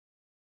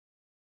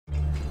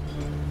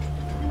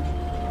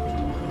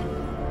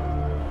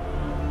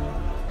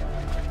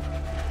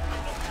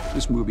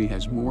This movie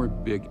has more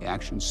big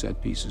action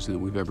set pieces than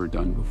we've ever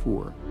done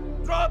before.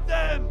 Drop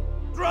them!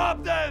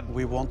 Drop them!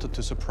 We wanted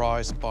to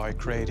surprise by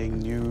creating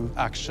new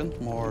action,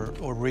 more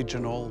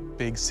original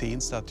big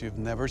scenes that you've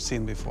never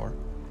seen before.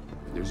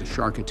 There's a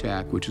shark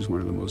attack, which is one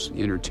of the most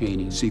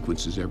entertaining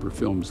sequences ever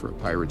filmed for a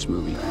Pirates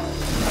movie.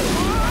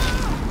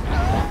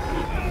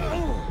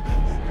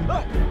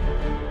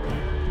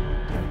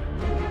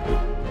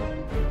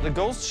 The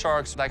ghost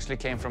sharks actually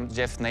came from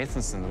Jeff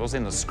Nathanson. It was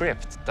in the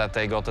script that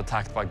they got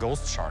attacked by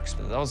ghost sharks.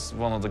 That was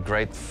one of the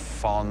great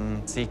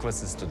fun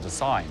sequences to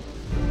design.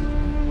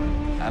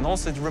 And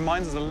also it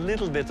reminds us a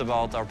little bit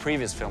about our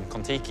previous film,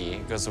 Kon-Tiki,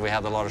 because we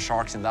had a lot of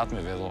sharks in that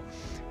movie,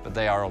 but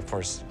they are, of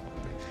course,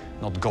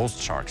 not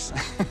ghost sharks.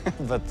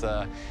 But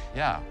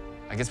yeah,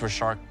 I guess we're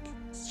shark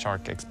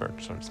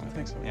experts or something. I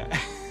think so. Yeah.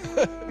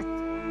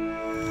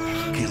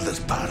 Kill the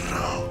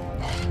Sparrow.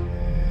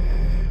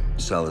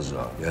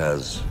 Salazar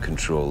has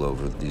control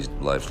over these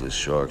lifeless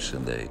sharks,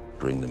 and they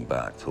bring them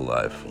back to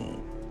life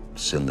and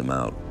send them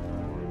out.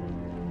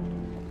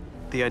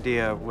 The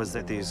idea was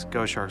that these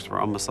ghost sharks were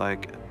almost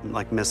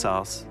like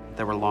missiles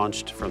that were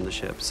launched from the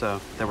ship.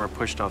 So they were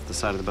pushed off the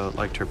side of the boat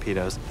like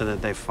torpedoes, and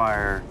that they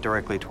fire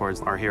directly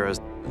towards our heroes.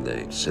 And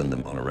they send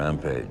them on a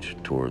rampage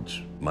towards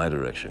my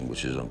direction,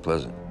 which is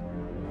unpleasant.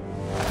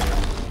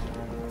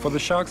 For the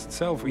sharks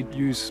itself, we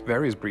use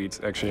various breeds,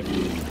 actually.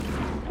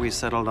 We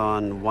settled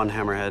on one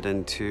hammerhead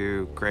and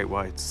two great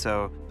whites.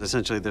 So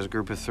essentially, there's a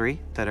group of 3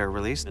 that are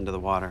released into the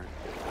water.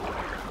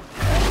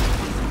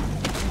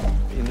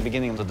 In the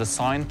beginning of the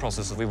design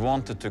process, we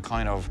wanted to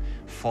kind of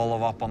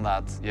follow up on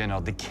that, you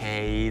know,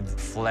 decayed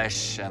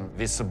flesh and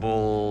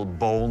visible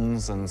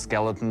bones and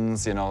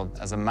skeletons, you know,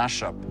 as a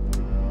mashup.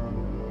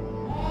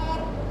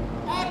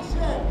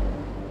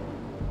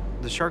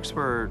 The sharks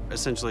were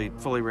essentially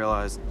fully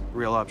realized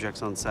real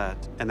objects on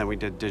set, and then we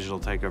did digital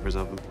takeovers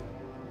of them.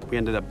 We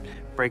ended up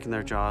breaking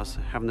their jaws,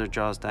 having their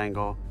jaws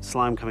dangle,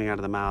 slime coming out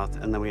of the mouth,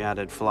 and then we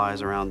added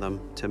flies around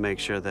them to make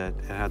sure that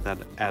it had that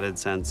added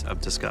sense of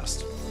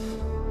disgust.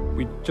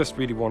 We just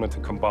really wanted to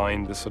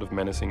combine this sort of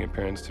menacing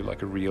appearance to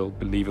like a real,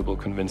 believable,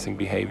 convincing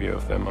behavior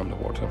of them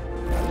underwater.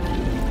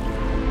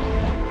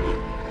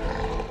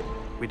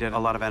 We did a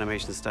lot of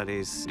animation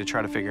studies to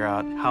try to figure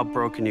out how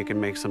broken you can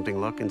make something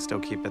look and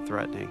still keep it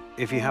threatening.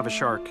 If you have a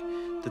shark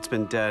that's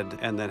been dead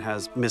and that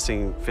has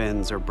missing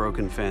fins or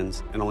broken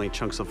fins and only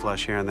chunks of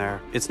flesh here and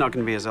there, it's not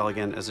going to be as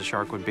elegant as a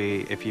shark would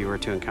be if you were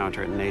to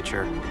encounter it in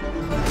nature.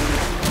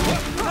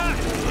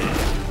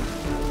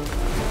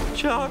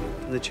 Shark!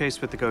 The chase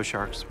with the ghost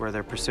sharks, where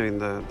they're pursuing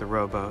the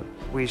rowboat.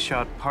 We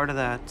shot part of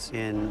that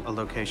in a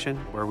location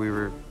where we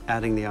were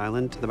adding the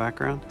island to the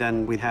background.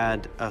 Then we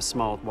had a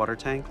small water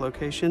tank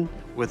location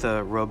with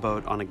a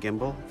rowboat on a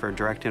gimbal for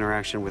direct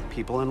interaction with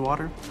people in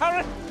water.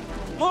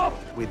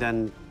 We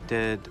then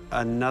did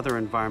another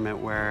environment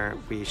where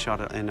we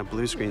shot it in a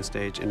blue screen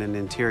stage in an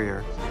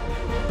interior.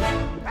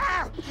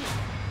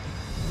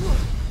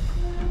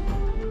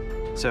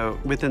 So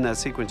within that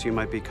sequence, you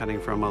might be cutting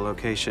from a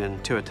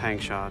location to a tank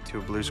shot to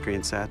a blue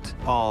screen set,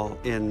 all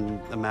in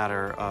a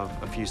matter of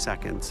a few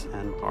seconds.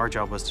 And our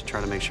job was to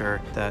try to make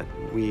sure that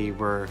we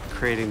were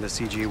creating the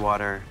CG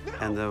water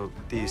and the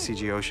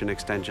CG ocean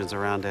extensions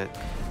around it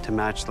to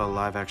match the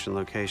live action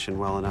location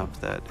well enough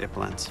that it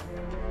blends.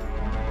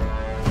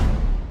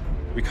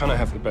 We kind of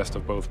have the best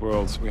of both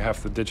worlds. We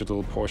have the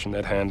digital portion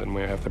at hand, and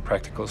we have the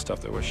practical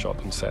stuff that was shot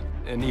on set.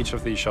 In each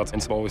of these shots,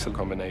 it's always a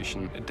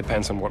combination. It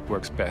depends on what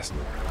works best.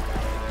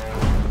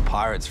 The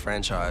Pirates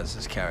franchise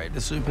has carried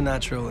the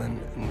supernatural and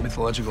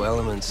mythological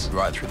elements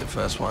right through the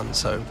first one,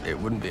 so it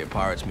wouldn't be a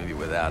Pirates movie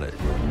without it.